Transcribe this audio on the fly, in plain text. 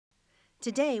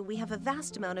Today, we have a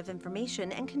vast amount of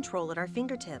information and control at our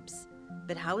fingertips.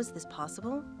 But how is this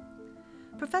possible?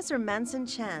 Professor Mansun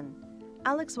Chan,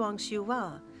 Alex Wong Siu,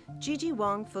 Gigi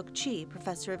Wong Fook,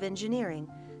 Professor of Engineering,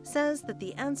 says that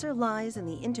the answer lies in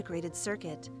the integrated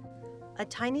circuit, a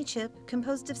tiny chip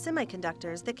composed of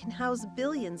semiconductors that can house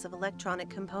billions of electronic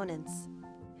components.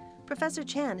 Professor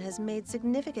Chan has made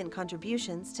significant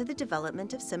contributions to the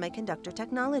development of semiconductor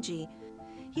technology.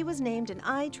 He was named an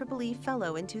IEEE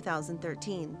Fellow in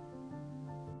 2013.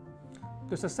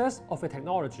 The success of a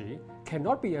technology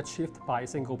cannot be achieved by a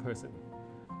single person,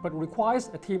 but requires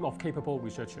a team of capable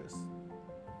researchers.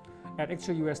 At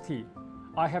HKUST,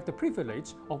 I have the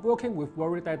privilege of working with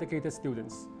very dedicated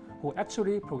students who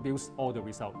actually produce all the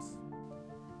results.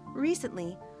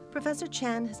 Recently, Professor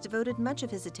Chan has devoted much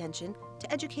of his attention to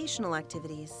educational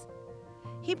activities.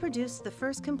 He produced the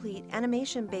first complete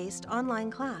animation-based online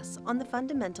class on the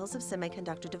fundamentals of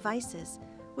semiconductor devices,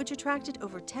 which attracted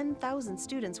over 10,000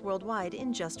 students worldwide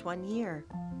in just 1 year.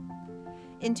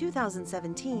 In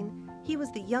 2017, he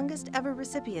was the youngest ever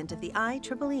recipient of the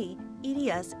IEEE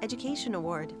EDS Education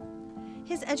Award.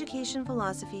 His education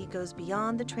philosophy goes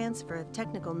beyond the transfer of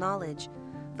technical knowledge,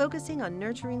 focusing on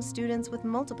nurturing students with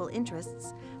multiple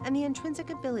interests and the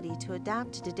intrinsic ability to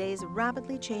adapt to today's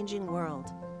rapidly changing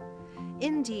world.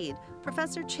 Indeed,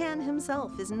 Professor Chan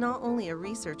himself is not only a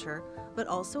researcher, but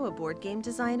also a board game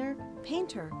designer,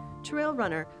 painter, trail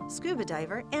runner, scuba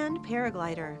diver, and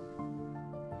paraglider.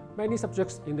 Many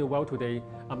subjects in the world today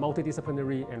are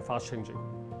multidisciplinary and fast-changing.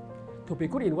 To be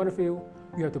good in one field,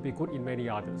 you have to be good in many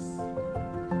others.